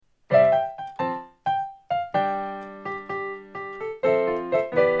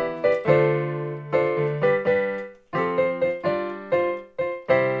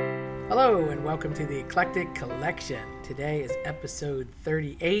welcome to the Eclectic Collection. Today is episode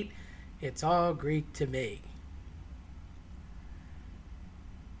 38. It's all Greek to me.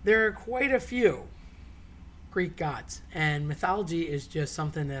 There are quite a few Greek gods, and mythology is just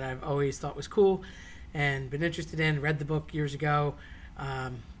something that I've always thought was cool and been interested in. Read the book years ago,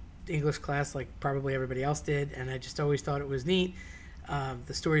 English class like probably everybody else did, and I just always thought it was neat,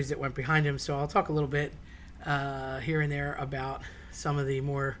 the stories that went behind him. So I'll talk a little bit here and there about some of the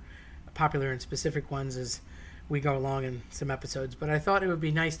more popular and specific ones as we go along in some episodes. But I thought it would be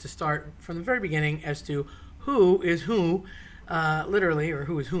nice to start from the very beginning as to who is who, literally, or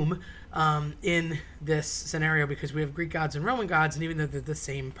who is whom, in this scenario, because we have Greek gods and Roman gods, and even though they're the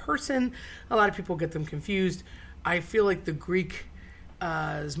same person, a lot of people get them confused. I feel like the Greek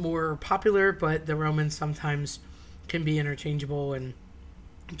is more popular, but the Roman sometimes can be interchangeable, and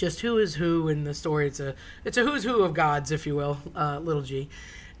just who is who in the story. It's a who's who of gods, if you will, little g,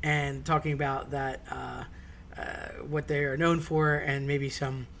 and talking about that, what they are known for, and maybe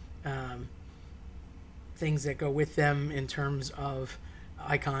some things that go with them in terms of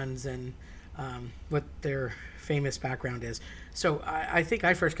icons and what their famous background is. So I think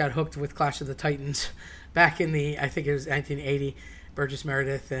I first got hooked with Clash of the Titans back in I think it was 1980, Burgess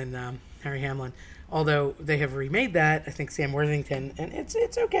Meredith and Harry Hamlin. Although they have remade that, I think Sam Worthington, and it's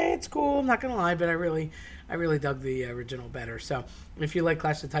okay, it's cool, I'm not going to lie, but I really dug the original better. So if you like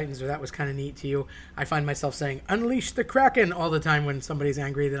Clash of the Titans, or that was kind of neat to you, I find myself saying, "Unleash the Kraken" all the time when somebody's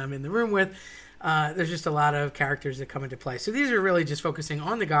angry that I'm in the room with. There's just a lot of characters that come into play. So these are really just focusing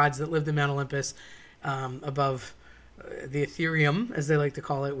on the gods that lived in Mount Olympus, above the Ethereum, as they like to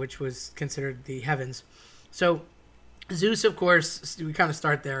call it, which was considered the heavens. So Zeus, of course, we kind of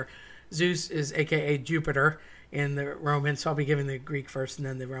start there. Zeus is a.k.a. Jupiter in the Roman, so I'll be giving the Greek first and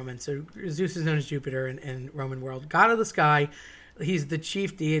then the Roman. So Zeus is known as Jupiter in Roman world. God of the sky, he's the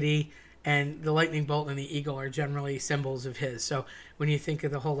chief deity, and the lightning bolt and the eagle are generally symbols of his. So when you think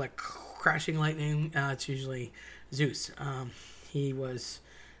of the whole like crashing lightning, it's usually Zeus. He was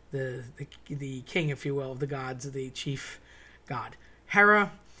the king, if you will, of the gods, the chief god.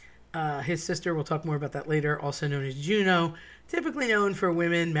 Hera, his sister, we'll talk more about that later, also known as Juno, typically known for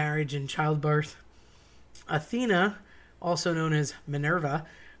women, marriage, and childbirth. Athena, also known as Minerva,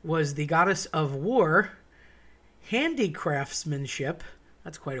 was the goddess of war, handicraftsmanship,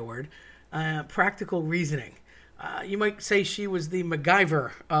 that's quite a word, practical reasoning. You might say she was the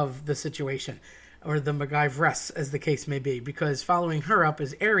MacGyver of the situation, or the MacGyveress, as the case may be, because following her up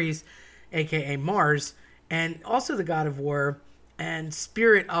is Ares, a.k.a. Mars, and also the god of war and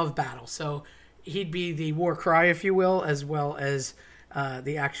spirit of battle. So he'd be the war cry, if you will, as well as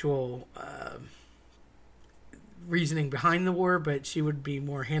the actual reasoning behind the war, but she would be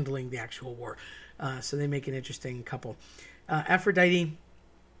more handling the actual war. So they make an interesting couple. Aphrodite,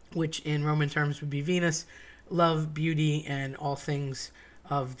 which in Roman terms would be Venus, love, beauty, and all things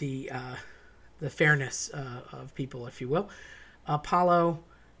of the fairness of people, if you will. Apollo,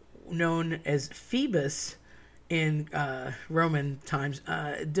 known as Phoebus in Roman times,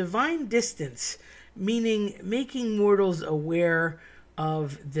 divine distance, meaning making mortals aware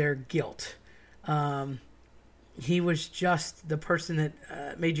of their guilt. He was just the person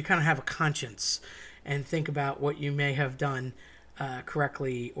that made you kind of have a conscience and think about what you may have done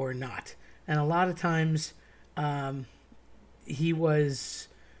correctly or not. And a lot of times he was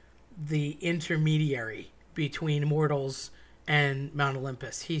the intermediary between mortals and Mount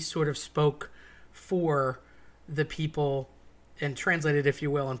Olympus. He sort of spoke for the people and translated, if you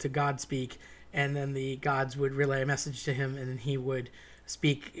will, into God speak, and then the gods would relay a message to him, and then he would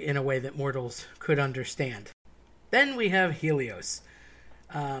speak in a way that mortals could understand. Then we have Helios,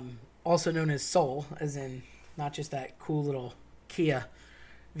 also known as Sol, as in not just that cool little Kia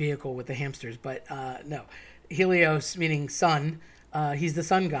vehicle with the hamsters, but no. Helios, meaning sun. He's the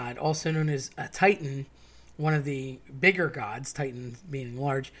sun god, also known as a Titan, one of the bigger gods, Titan meaning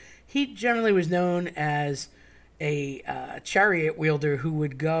large. He generally was known as a chariot wielder who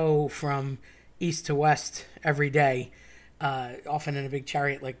would go from east to west every day, often in a big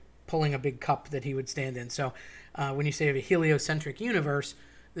chariot, like pulling a big cup that he would stand in. So when you say of a heliocentric universe,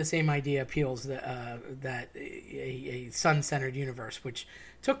 the same idea appeals, that a sun-centered universe, which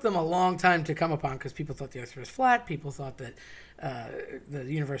took them a long time to come upon because people thought the Earth was flat. People thought that the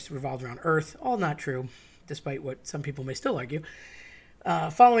universe revolved around Earth. All not true, despite what some people may still argue.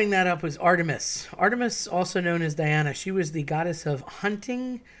 Following that up was Artemis. Artemis, also known as Diana, she was the goddess of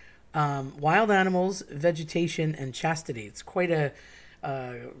hunting, wild animals, vegetation, and chastity. It's quite a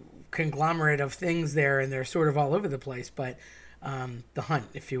conglomerate of things there, and they're sort of all over the place, but the hunt,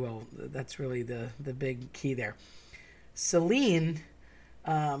 if you will, that's really the big key there. Selene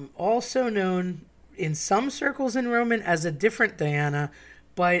Also known in some circles in Roman as a different Diana,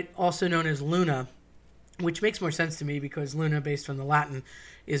 but also known as Luna, which makes more sense to me because Luna, based on the Latin,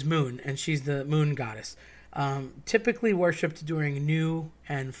 is moon, and she's the moon goddess. Typically worshipped during new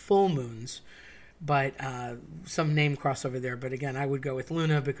and full moons, but some name crossover there. But again, I would go with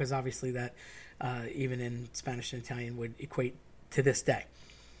Luna because obviously that, even in Spanish and Italian, would equate to this day.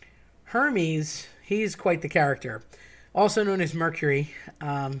 Hermes, he's quite the character. Also known as Mercury.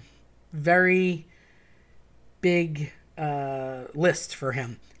 Very big list for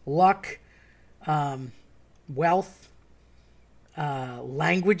him. Luck, wealth,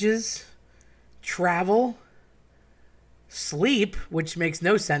 languages, travel, sleep, which makes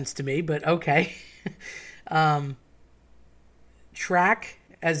no sense to me, but okay. Track,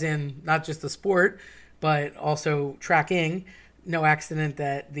 as in not just the sport, but also tracking. No accident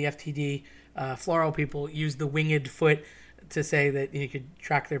that the FTD floral people use the winged foot to say that you could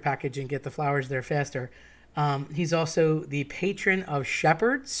track their package and get the flowers there faster. He's also the patron of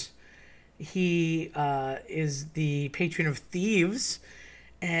shepherds. He is the patron of thieves,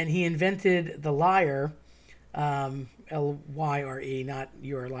 and he invented the lyre, Lyre, not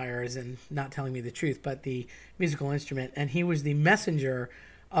your liar as in not telling me the truth, but the musical instrument. And he was the messenger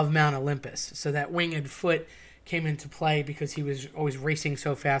of Mount Olympus. So that winged foot came into play because he was always racing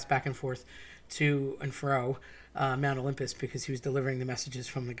so fast back and forth to and fro Mount Olympus because he was delivering the messages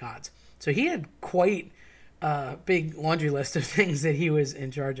from the gods. So he had quite a big laundry list of things that he was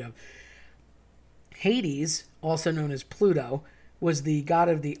in charge of. Hades, also known as Pluto, was the god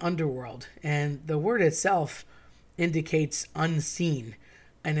of the underworld, and the word itself indicates unseen,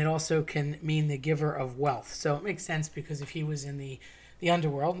 and it also can mean the giver of wealth. So it makes sense because if he was in the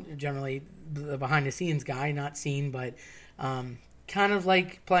underworld, generally the behind-the-scenes guy, not seen, but kind of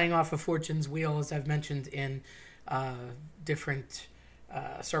like playing off of Fortune's wheel, as I've mentioned in different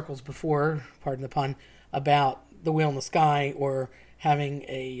circles before, pardon the pun, about the wheel in the sky or having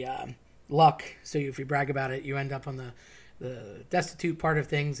a luck. So if you brag about it, you end up on the destitute part of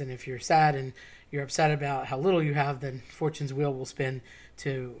things, and if you're sad and you're upset about how little you have, then Fortune's wheel will spin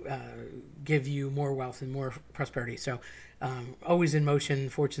to give you more wealth and more prosperity. So always in motion,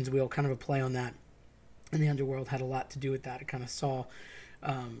 Fortune's wheel, kind of a play on that. And the underworld had a lot to do with that. It kind of saw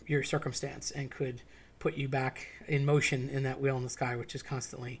your circumstance and could put you back in motion in that wheel in the sky, which is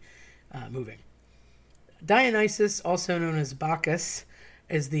constantly moving. Dionysus, also known as Bacchus,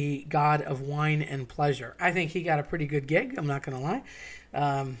 is the god of wine and pleasure. I think he got a pretty good gig, I'm not going to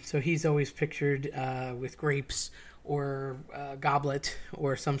lie. So he's always pictured with grapes or a goblet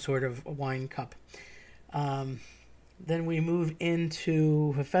or some sort of wine cup. Then we move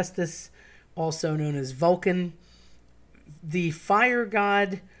into Hephaestus, also known as Vulcan, the fire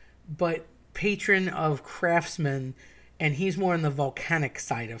god, but patron of craftsmen, and he's more on the volcanic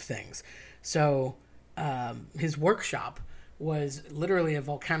side of things. So his workshop was literally a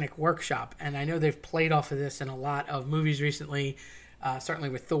volcanic workshop, and I know they've played off of this in a lot of movies recently, certainly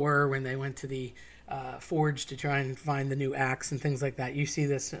with Thor when they went to the forge to try and find the new axe and things like that. You see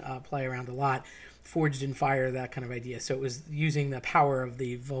this play around a lot, forged in fire, that kind of idea. So it was using the power of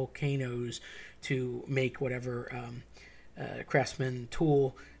the volcanoes to make whatever craftsman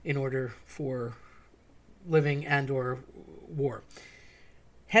tool in order for living and or war.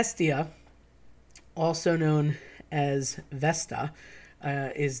 Hestia, also known as Vesta,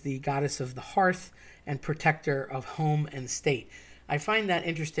 is the goddess of the hearth and protector of home and state. I find that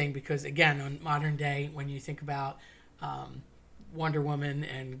interesting because, again, on modern day, when you think about Wonder Woman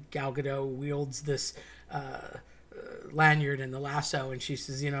and Gal Gadot wields this lanyard and the lasso, and she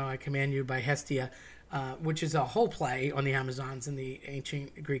says, I command you by Hestia, which is a whole play on the Amazons and the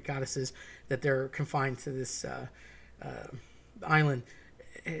ancient Greek goddesses, that they're confined to this island.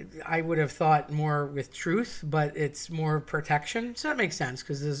 I would have thought more with truth, but it's more protection. So that makes sense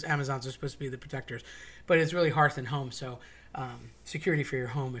because those Amazons are supposed to be the protectors. But it's really hearth and home, so security for your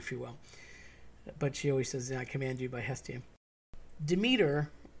home, if you will. But she always says, I command you by Hestia. Demeter,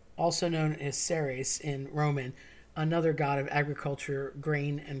 also known as Ceres in Roman, another god of agriculture,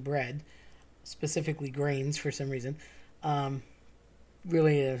 grain, and bread, specifically grains for some reason.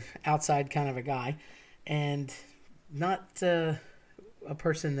 Really an outside kind of a guy. And not a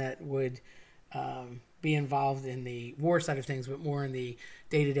person that would be involved in the war side of things, but more in the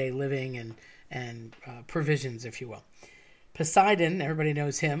day-to-day living and provisions, if you will. Poseidon, everybody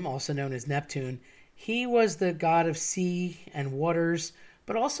knows him, also known as Neptune. He was the god of sea and waters,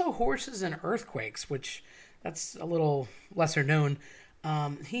 but also horses and earthquakes, which that's a little lesser known.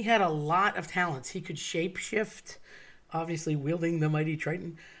 He had a lot of talents. He could shapeshift, obviously wielding the mighty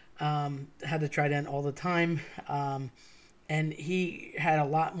Triton. Had the trident all the time. and he had a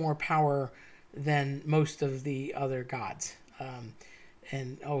lot more power than most of the other gods,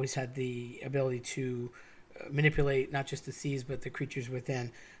 and always had the ability to manipulate not just the seas but the creatures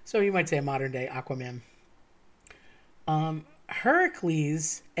within. So you might say a modern day Aquaman.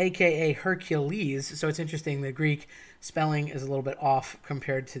 Heracles, aka Hercules. So it's interesting. The Greek spelling is a little bit off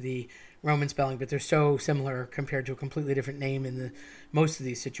compared to the Roman spelling, but they're so similar compared to a completely different name in most of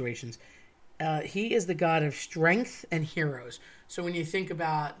these situations. He is the god of strength and heroes. So when you think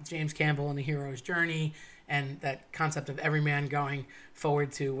about James Campbell and the hero's journey and that concept of every man going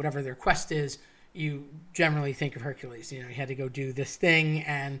forward to whatever their quest is, you generally think of Hercules. He had to go do this thing,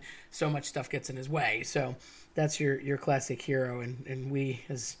 and so much stuff gets in his way. So that's your classic hero, and we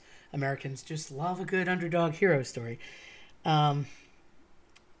as Americans just love a good underdog hero story.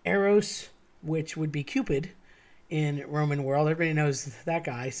 Eros, which would be Cupid in Roman world, everybody knows that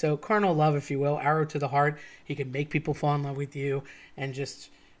guy. So carnal love, if you will, arrow to the heart. He could make people fall in love with you and just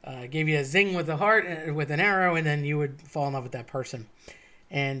give you a zing with the heart with an arrow, and then you would fall in love with that person.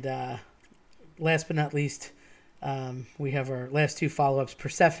 And last but not least, we have our last two follow-ups.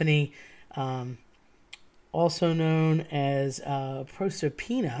 Persephone, also known as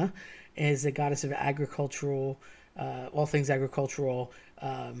Proserpina, is a goddess of agricultural, all things agricultural.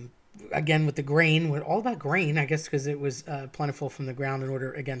 Again, with the grain, all about grain, I guess, because it was plentiful from the ground in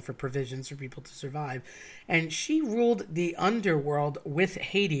order, again, for provisions for people to survive. And she ruled the underworld with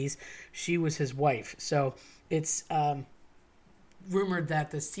Hades. She was his wife. So it's rumored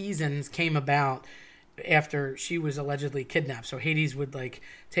that the seasons came about after she was allegedly kidnapped. So Hades would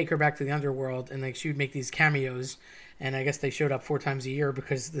take her back to the underworld, and she would make these cameos, and I guess they showed up 4 times a year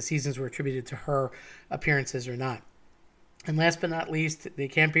because the seasons were attributed to her appearances or not. And last but not least, they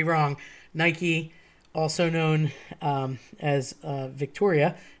can't be wrong, Nike, also known as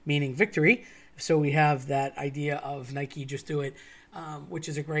Victoria, meaning victory. So we have that idea of Nike, just do it, which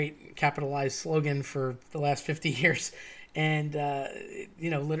is a great capitalized slogan for the last 50 years. And,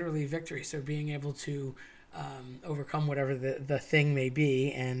 literally victory. So being able to overcome whatever the thing may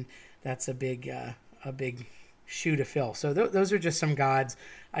be. And that's a big shoe to fill. So those are just some gods.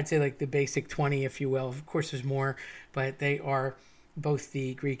 I'd say the basic 20, if you will. Of course, there's more, but they are both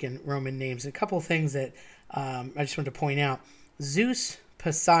the Greek and Roman names. A couple of things that I just want to point out. Zeus,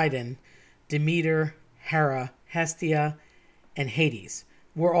 Poseidon, Demeter, Hera, Hestia, and Hades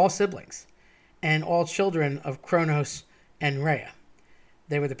were all siblings and all children of Kronos and Rhea.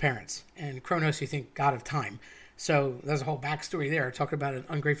 They were the parents. And Kronos, you think, god of time. So there's a whole backstory there, talking about an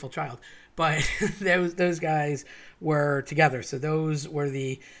ungrateful child. But those guys were together. So those were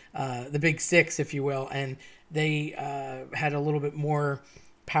the big six, if you will. And they had a little bit more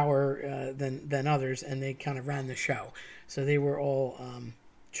power than others, and they kind of ran the show. So they were all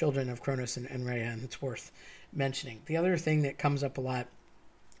children of Kronos and Rhea, and it's worth mentioning. The other thing that comes up a lot,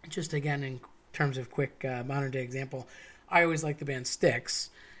 just again in terms of quick modern day example, I always like the band Styx.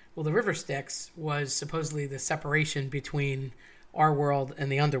 Well, the river Styx was supposedly the separation between our world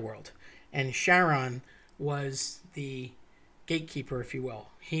and the underworld. And Charon was the gatekeeper, if you will.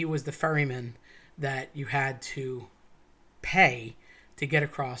 He was the ferryman that you had to pay to get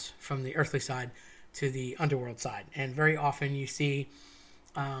across from the earthly side to the underworld side. And very often you see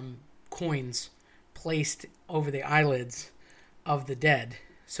coins placed over the eyelids of the dead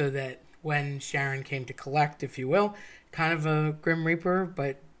so that when Charon came to collect, if you will, kind of a Grim Reaper,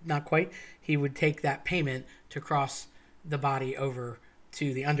 but not quite, he would take that payment to cross the body over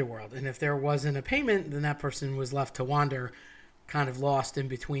to the underworld. And if there wasn't a payment, then that person was left to wander, kind of lost in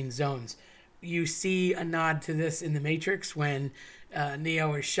between zones. You see a nod to this in The Matrix when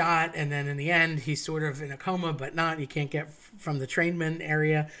Neo is shot, and then in the end, he's sort of in a coma, but not. He can't get from the trainman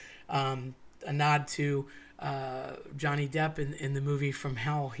area. A nod to Johnny Depp in the movie From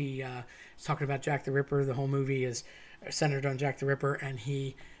Hell. He is talking about Jack the Ripper. The whole movie is centered on Jack the Ripper, and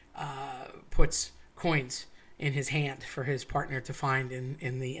he puts coins in his hand for his partner to find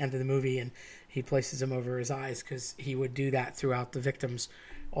in the end of the movie, and he places them over his eyes because he would do that throughout the victims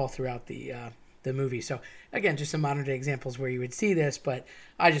all throughout the movie. So again, just some modern day examples where you would see this, but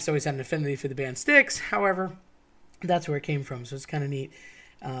I just always had an affinity for the band Styx. However, that's where it came from. So it's kind of neat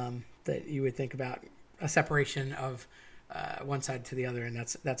that you would think about a separation of one side to the other, and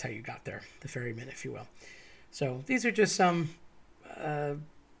that's how you got there, the ferryman, if you will. So these are just some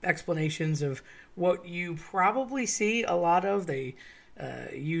explanations of what you probably see a lot of. They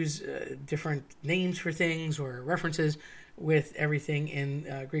use different names for things or references with everything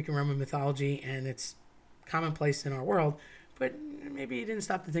in Greek and Roman mythology, and it's commonplace in our world, but maybe you didn't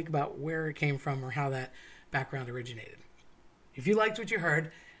stop to think about where it came from or how that background originated. If you liked what you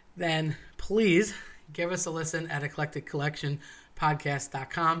heard, then please give us a listen at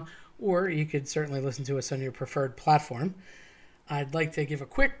eclecticcollectionpodcast.com, or you could certainly listen to us on your preferred platform. I'd like to give a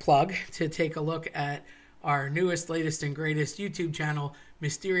quick plug to take a look at our newest, latest, and greatest YouTube channel,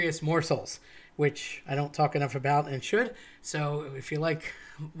 Mysterious Morsels, which I don't talk enough about and should. So if you like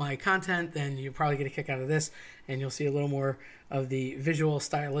my content, then you'll probably get a kick out of this, and you'll see a little more of the visual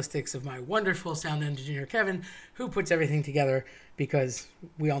stylistics of my wonderful sound engineer, Kevin, who puts everything together, because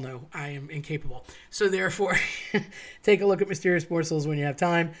we all know I am incapable. So therefore, take a look at Mysterious Morsels when you have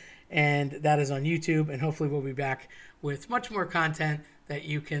time, and that is on YouTube, and hopefully we'll be back with much more content that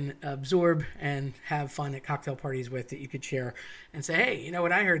you can absorb and have fun at cocktail parties with, that you could share and say, hey, you know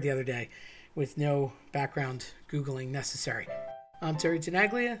what I heard the other day, with no background Googling necessary. I'm Terry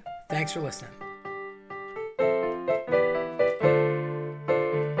Tenaglia. Thanks for listening.